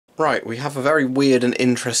Right, we have a very weird and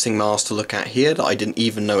interesting mask to look at here that I didn't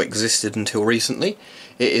even know existed until recently.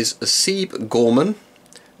 It is a Siebe Gorman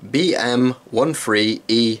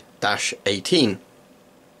BM13E-18.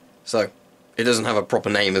 So, it doesn't have a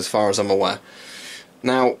proper name as far as I'm aware.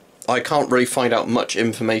 Now, I can't really find out much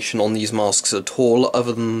information on these masks at all,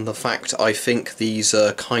 other than the fact I think these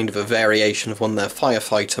are kind of a variation of one of their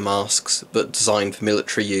firefighter masks, but designed for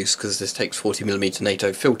military use, because this takes 40mm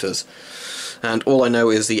NATO filters. And all I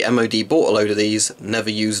know is the MOD bought a load of these,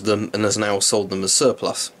 never used them, and has now sold them as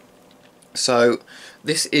surplus. So,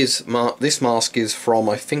 this mask is from,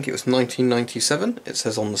 I think it was 1997, it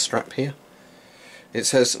says on the strap here. It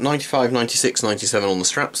says 95, 96, 97 on the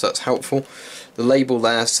strap, so that's helpful. The label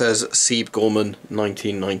there says Siebe Gorman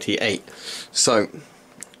 1998. So,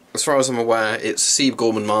 as far as I'm aware, it's a Siebe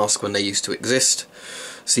Gorman mask when they used to exist.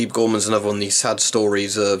 Siebe Gorman's another one of these sad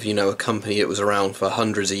stories of, you know, a company that was around for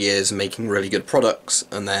hundreds of years making really good products,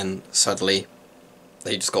 and then sadly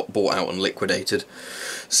they just got bought out and liquidated.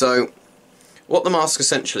 So, what the mask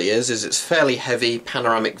essentially is it's fairly heavy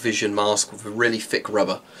panoramic vision mask with a really thick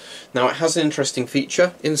rubber. Now it has an interesting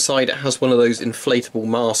feature. Inside it has one of those inflatable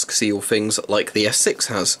mask seal things like the S6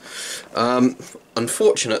 has.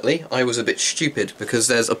 Unfortunately, I was a bit stupid because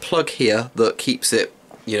there's a plug here that keeps it,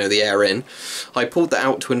 you know, the air in. I pulled that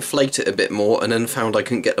out to inflate it a bit more and then found I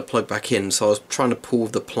couldn't get the plug back in, so I was trying to pull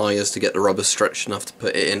the pliers to get the rubber stretched enough to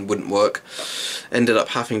put it in, wouldn't work. Ended up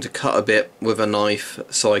having to cut a bit with a knife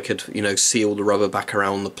so I could, you know, seal the rubber back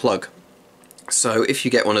around the plug. So if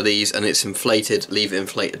you get one of these and it's inflated, leave it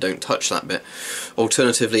inflated, don't touch that bit.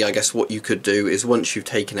 Alternatively, I guess what you could do is once you've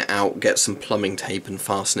taken it out, get some plumbing tape and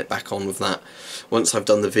fasten it back on with that. Once I've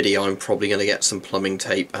done the video, I'm probably going to get some plumbing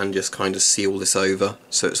tape and just kind of seal this over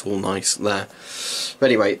so it's all nice there. But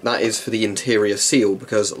anyway, that is for the interior seal,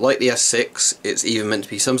 because like the S6, it's even meant to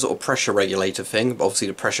be some sort of pressure regulator thing, but obviously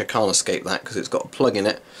the pressure can't escape that because it's got a plug in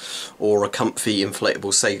it, or a comfy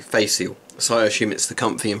inflatable face seal. So I assume it's the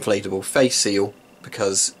comfy inflatable face seal,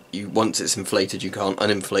 because once it's inflated you can't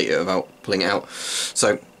uninflate it without pulling it out.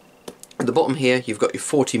 So at the bottom here you've got your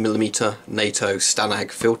 40mm NATO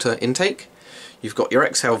STANAG filter intake. You've got your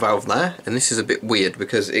exhale valve there, and this is a bit weird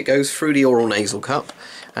because it goes through the oral nasal cup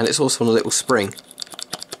and it's also on a little spring,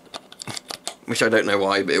 which I don't know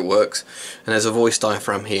why, but it works. And there's a voice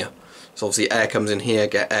diaphragm here, so obviously air comes in here,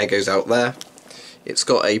 air goes out there. It's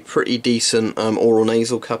got a pretty decent oral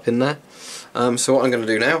nasal cup in there. So what I'm going to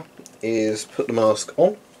do now is put the mask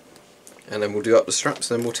on, and then we'll do up the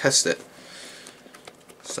straps, and then we'll test it.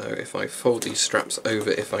 So if I fold these straps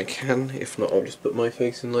over if I can, if not I'll just put my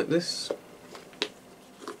face in like this.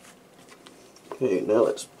 Okay, now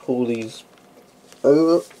let's pull these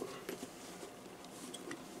over.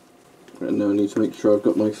 And now I need to make sure I've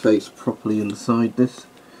got my face properly inside this,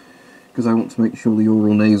 because I want to make sure the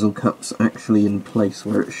oral nasal cup's actually in place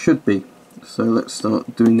where it should be. So let's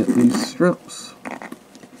start doing up these straps.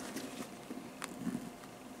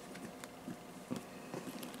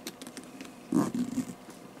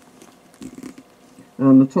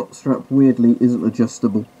 And the top strap weirdly isn't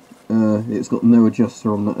adjustable. It's got no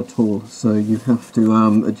adjuster on that at all, so you have to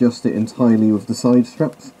adjust it entirely with the side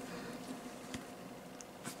straps.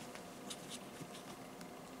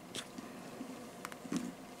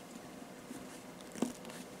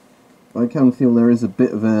 I can feel there is a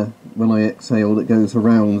bit of air when I exhale that goes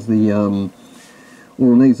around the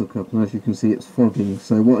oral nasal cup, and as you can see it's fogging.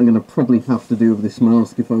 So what I'm going to probably have to do with this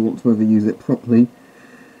mask, if I want to ever use it properly,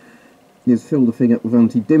 is fill the thing up with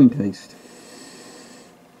anti-dim paste.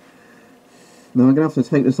 Now I'm going to have to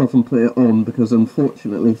take this off and put it on, because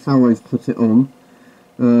unfortunately how I've put it on,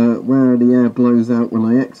 where the air blows out when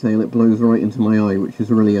I exhale, it blows right into my eye, which is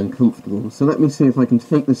really uncomfortable. So let me see if I can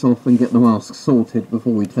take this off and get the mask sorted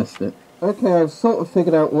before we test it. Okay, I've sort of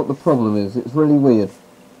figured out what the problem is. It's really weird.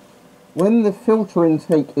 When the filter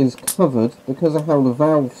intake is covered, because of how the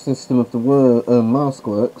valve system of the mask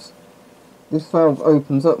works, this valve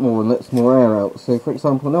opens up more and lets more air out. So for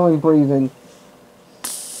example, now I'm breathing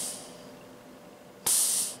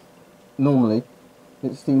normally,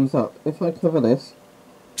 it steams up. If I cover this,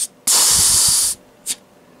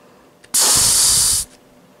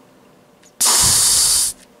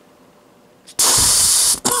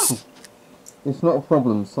 it's not a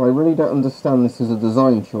problem, so I really don't understand this as a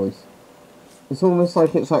design choice. It's almost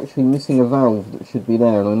like it's actually missing a valve that should be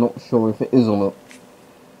there, and I'm not sure if it is or not.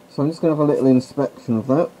 So I'm just going to have a little inspection of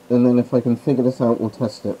that, and then if I can figure this out, we'll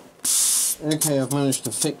test it. Okay, I've managed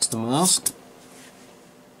to fix the mask.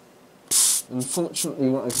 Unfortunately,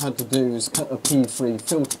 what I've had to do is cut a P3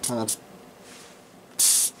 filter pad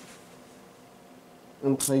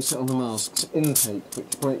and place it on the mask's intake,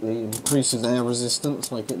 which greatly increases air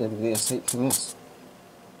resistance like it did with the SHMS.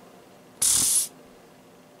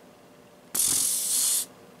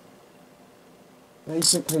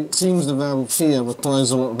 Basically, it seems the valve here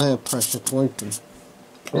requires a lot of air pressure to open,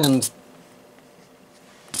 and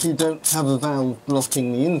if you don't have a valve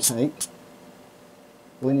blocking the intake,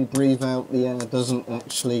 when you breathe out, the air doesn't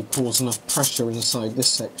actually cause enough pressure inside this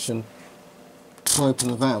section to open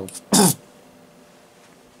the valve.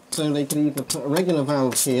 So they could either put a regular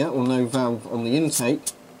valve here or no valve on the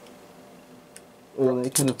intake, or they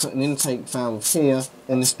could have put an intake valve here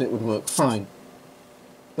and this bit would work fine.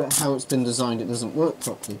 But how it's been designed, it doesn't work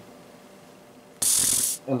properly.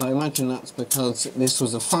 And I imagine that's because this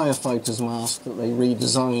was a firefighter's mask that they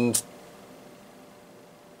redesigned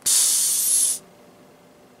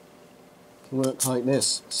to work like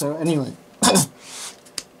this. So anyway,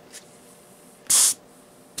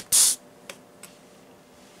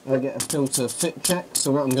 I get a filter fit check,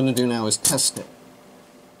 so what I'm going to do now is test it.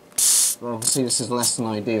 Well, obviously this is less than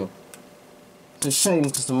ideal. It's a shame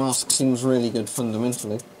because the mask seems really good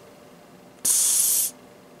fundamentally. It's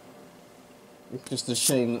just a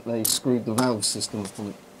shame that they screwed the valve system up on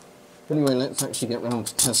it. Anyway, let's actually get round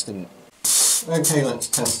to testing it. Okay, let's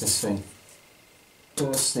test this thing.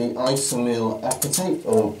 First, the isomil acetate,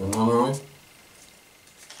 or the monomer.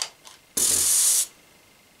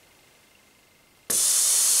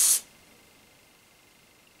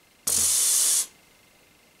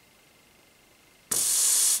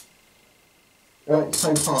 Right,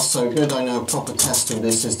 so far so good. I know a proper test of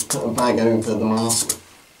this is to put a bag over the mask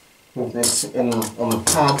with this on a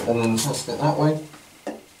pad and then test it that way.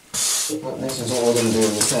 But this is all we're going to do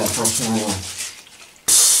with this air pressure anyway.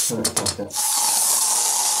 So let's test it.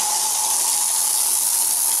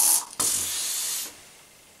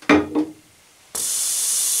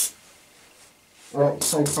 Right,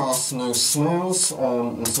 so far no smells,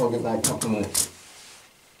 and so I'll give that a couple of minutes.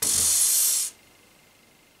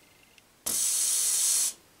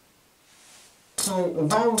 So the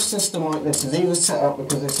valve system like this is either set up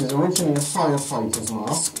because this is originally a firefighter's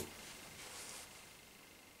mask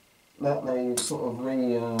that they sort of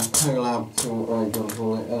collab to, or you can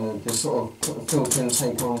call it, just sort of put the filter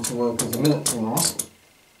intake on to work as a military mask,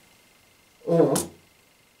 or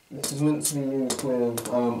this is meant to be used with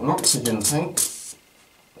an oxygen tank,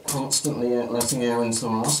 constantly letting air into the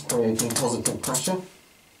mask, creating positive pressure,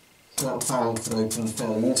 so that valve could open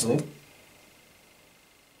fairly easily.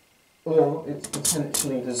 Or it's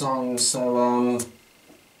potentially designed so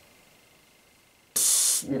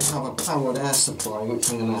you'd have a powered air supply, which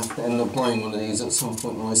I'm going to have to end up buying one of these at some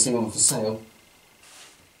point when I see one for sale,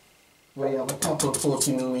 where you have a couple of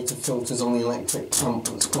 40mm filters on the electric pump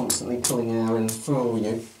that's constantly pulling air in through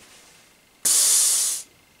you,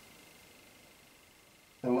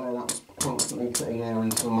 and where that's constantly putting air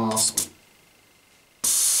into the mask.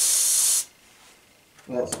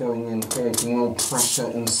 That's going in, creating more pressure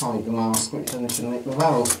inside the mask, which then should make the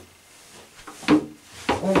valve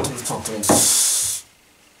open properly.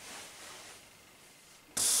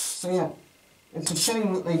 So yeah, it's a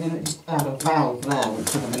shame that they didn't just add a valve there,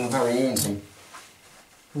 which would have been very easy.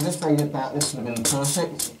 Because if they did that, this would have been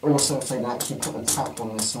perfect. Also, if they'd actually put a tap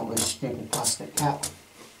on this, not this stupid plastic cap.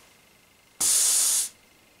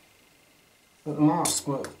 But the mask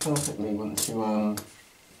works perfectly once you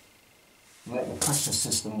make the pressure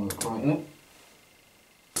system work right in it.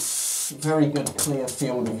 Very good clear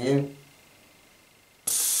field of view.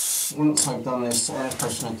 Once I've done this air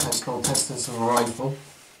pressure test, I'll test this with a rifle.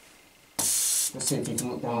 Let's see if you can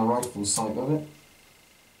look down the rifle sight of it.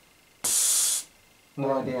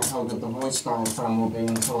 No idea how good the voice diaphragm will be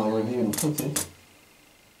until I review the footage.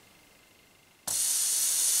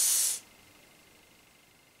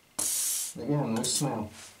 But yeah, no smell.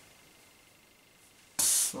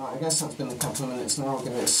 Right, I guess that's been a couple of minutes now. I'll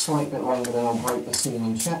give it a slight bit longer, then I'll break the seal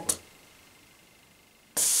and check.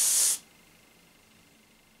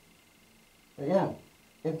 But yeah,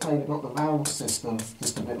 if they'd got the valve system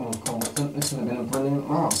just a bit more competent, this would have been a brilliant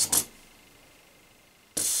mask.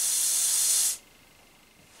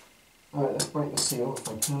 Alright, let's break the seal if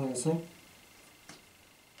I can easily.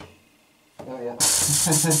 Oh yeah.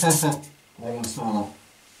 They can smell that.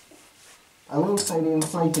 I will say the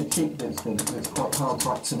inflated cheek bit's good because it's quite hard to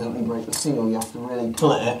accidentally break the seal. You have to really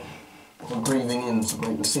pull at it or breathing in to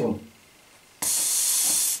break the seal.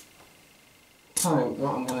 So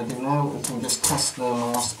what I'm going to do now is we'll just test the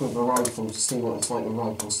mask with the rifle to see what it's like with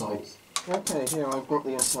rifle sights. Okay, here I've got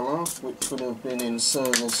the SLR, which would have been in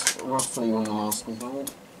service roughly when the mask was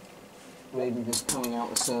made. Maybe just coming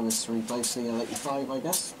out of service to replace the L85, I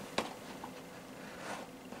guess.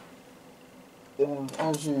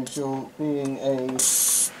 as usual, being a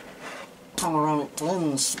panoramic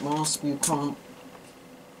lens mask, you can't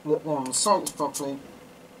look down the sights properly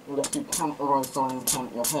unless you count the rifle and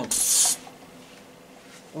count your head.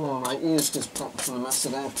 Oh, my ears just popped from the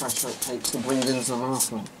massive air pressure it takes to breathe into the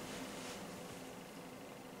mask now.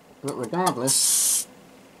 But regardless,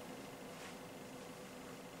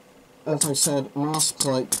 as I said, masks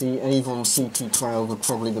like the Avon CT12 are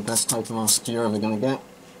probably the best type of mask you're ever going to get.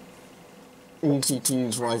 Easy to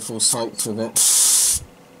use rifle sights with it.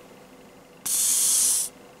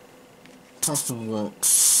 Tough and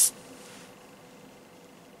works.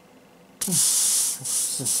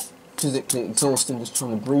 It's physically exhausting just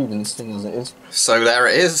trying to breathe in this thing as it is. So there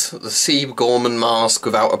it is, the Siebe Gorman mask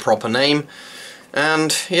without a proper name.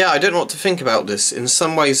 And yeah, I don't know what to think about this. In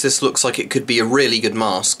some ways this looks like it could be a really good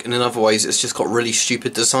mask, and in other ways it's just got really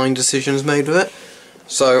stupid design decisions made with it.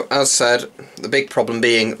 So, as said, the big problem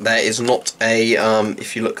being there is not a,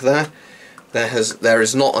 if you look there, there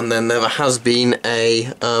is not, and then never has been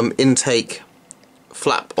a intake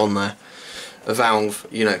flap on there, a valve,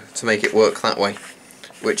 you know, to make it work that way.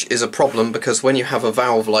 Which is a problem because when you have a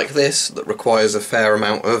valve like this that requires a fair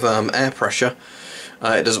amount of air pressure,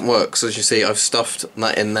 it doesn't work. So as you see, I've stuffed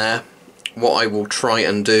that in there. What I will try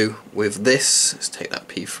and do with this is take that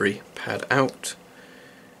P3 pad out.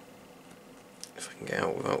 If I can get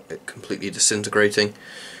out without it completely disintegrating.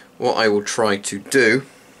 What I will try to do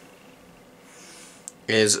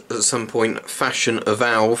is at some point fashion a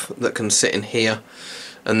valve that can sit in here,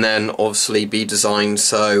 and then obviously be designed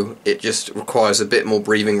so it just requires a bit more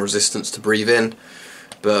breathing resistance to breathe in,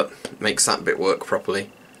 but makes that bit work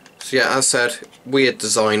properly. So yeah, as said, weird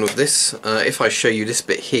design with this. If I show you this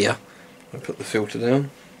bit here, I'll put the filter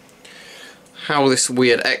down. How this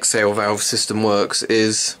weird exhale valve system works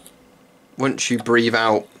is once you breathe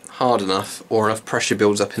out hard enough or enough pressure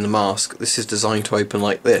builds up in the mask, this is designed to open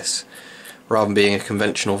like this, rather than being a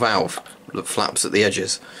conventional valve that flaps at the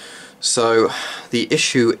edges. So the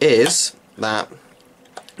issue is that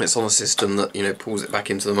it's on a system that, you know, pulls it back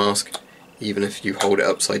into the mask even if you hold it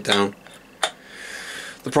upside down.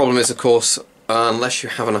 The problem is, of course, unless you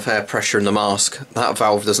have enough air pressure in the mask, that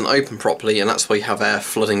valve doesn't open properly, and that's why you have air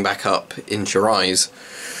flooding back up into your eyes.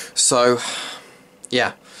 So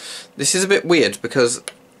yeah, this is a bit weird because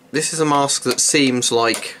this is a mask that seems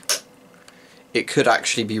like it could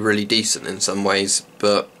actually be really decent in some ways,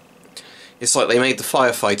 but it's like they made the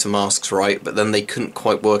firefighter masks right, but then they couldn't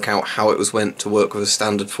quite work out how it was meant to work with a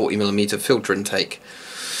standard 40mm filter intake.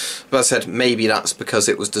 But as I said, maybe that's because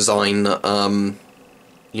it was designed that,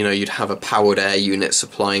 you know, you'd have a powered air unit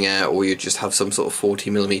supplying air, or you'd just have some sort of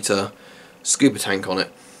 40mm scuba tank on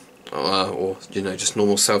it, or, you know, just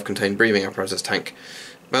normal self-contained breathing apparatus tank.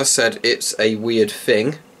 But as I said, it's a weird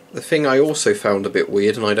thing. The thing I also found a bit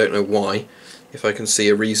weird, and I don't know why, if I can see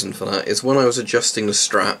a reason for that, is when I was adjusting the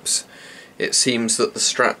straps, it seems that the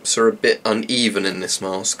straps are a bit uneven in this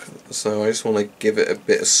mask, so I just want to give it a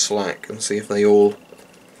bit of slack and see if they all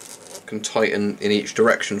can tighten in each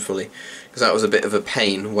direction fully, because that was a bit of a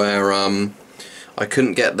pain where I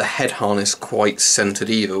couldn't get the head harness quite centered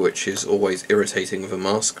either, which is always irritating with a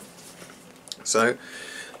mask. So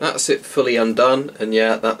that's it fully undone, and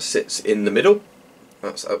yeah, that sits in the middle.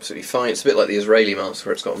 That's absolutely fine. It's a bit like the Israeli mask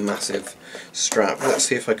where it's got a massive strap. Let's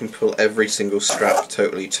see if I can pull every single strap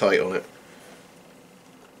totally tight on it.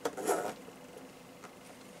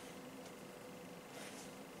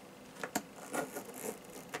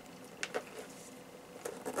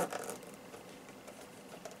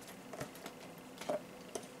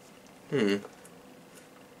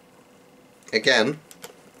 Again,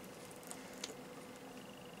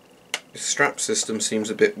 the strap system seems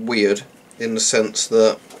a bit weird in the sense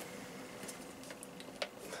that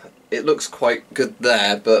it looks quite good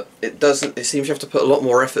there, but it doesn't. It seems you have to put a lot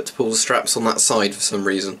more effort to pull the straps on that side for some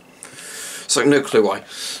reason. So no clue why.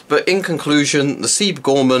 But in conclusion, the Siebe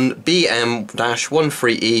Gorman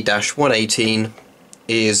BM-13E-118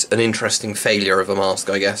 is an interesting failure of a mask,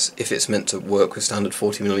 I guess, if it's meant to work with standard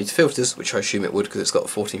 40mm filters, which I assume it would because it's got a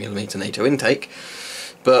 40mm NATO intake.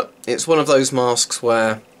 But it's one of those masks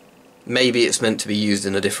where maybe it's meant to be used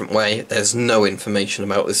in a different way. There's no information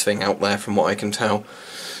about this thing out there from what I can tell.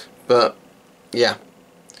 But yeah,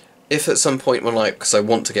 if at some point when because I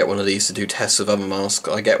want to get one of these to do tests of other masks,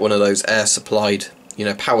 I get one of those air supplied, you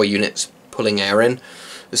know, power units pulling air in.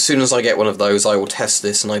 As soon as I get one of those, I will test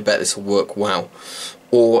this, and I bet this will work well.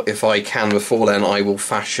 Or if I can before then, I will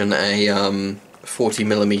fashion a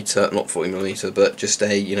 40mm, not 40mm, but just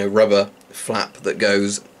a, you know, rubber flap that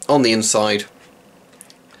goes on the inside.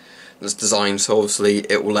 That's designed so obviously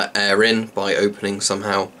it will let air in by opening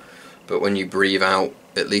somehow, but when you breathe out,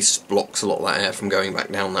 at least blocks a lot of that air from going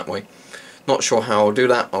back down that way. Not sure how I'll do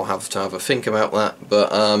that, I'll have to have a think about that,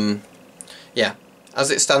 but yeah,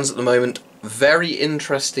 as it stands at the moment, very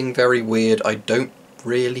interesting, very weird. I don't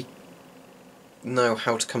really know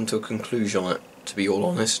how to come to a conclusion on it, to be all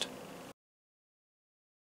honest.